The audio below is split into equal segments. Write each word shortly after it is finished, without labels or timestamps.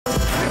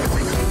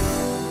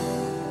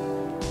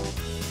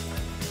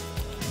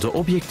De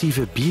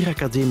Objectieve Bier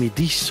Academie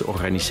Diest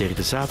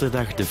organiseerde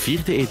zaterdag de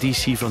vierde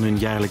editie van hun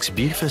jaarlijks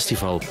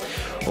bierfestival.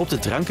 Op de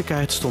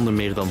drankenkaart stonden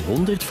meer dan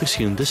 100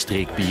 verschillende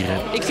streekbieren.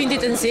 Ik vind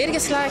dit een zeer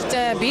geslaagd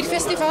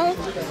bierfestival.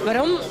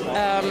 Waarom?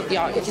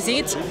 Je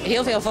ziet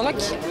heel veel volk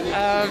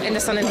en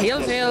er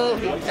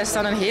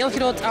staan een heel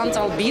groot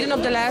aantal bieren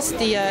op de lijst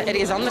die je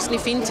ergens anders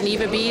niet vindt.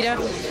 Nieuwe bieren,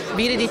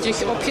 bieren die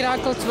terug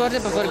opgerakeld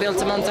worden. Bijvoorbeeld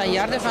de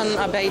Montagnarde van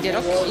Abbaye de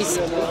Roc is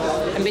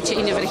een beetje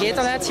in de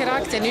vergetelheid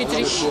geraakt en nu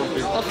terug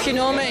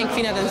opgenomen. En ik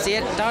vind dat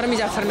daarom is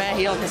dat voor mij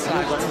heel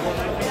geslaagd.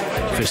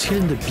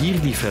 Verschillende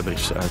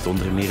bierliefhebbers uit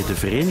onder meer de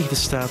Verenigde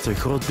Staten,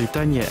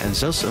 Groot-Brittannië en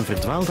zelfs een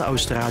verdwaalde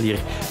Australiër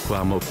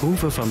kwamen op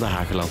proeven van de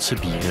Hagelandse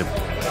bieren.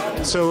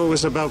 So it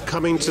was about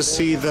coming to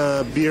see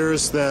the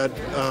beers that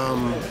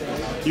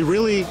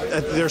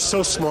they're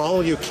so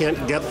small you can't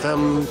get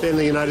them in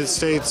the United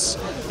States.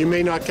 You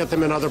may not get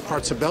them in other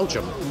parts of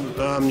Belgium.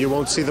 You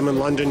won't see them in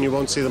London, you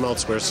won't see them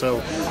elsewhere.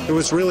 So it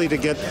was really to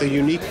get the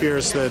unique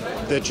beers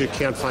that you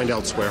can't find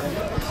elsewhere.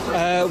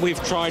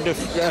 We've tried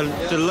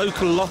the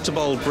local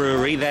Lottebold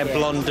brewery, they're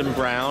blonde and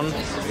brown,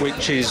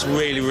 which is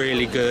really,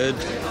 really good.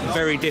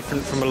 Very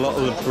different from a lot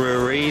of the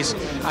breweries.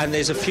 And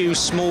there's a few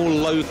small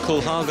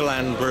local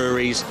Hageland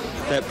breweries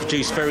that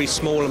produce very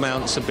small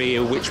amounts of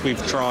beer, which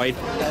we've tried.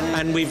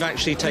 And we've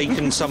actually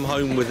taken some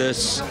home with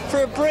us.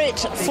 For a Brit,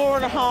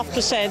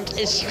 4.5%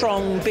 is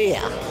strong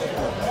beer.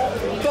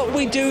 But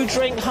we do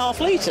drink half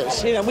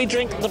litres. You know, we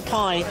drink the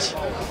pint.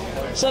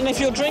 So if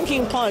you're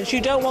drinking pints,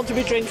 you don't want to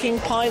be drinking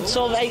pints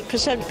of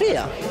 8%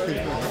 beer.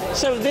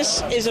 So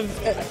this is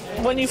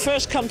when you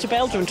first come to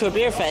Belgium to a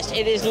beer fest,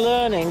 it is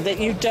learning that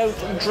you don't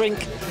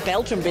drink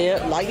Belgian beer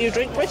like you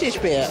drink British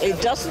beer.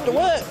 It doesn't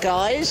work,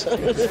 guys.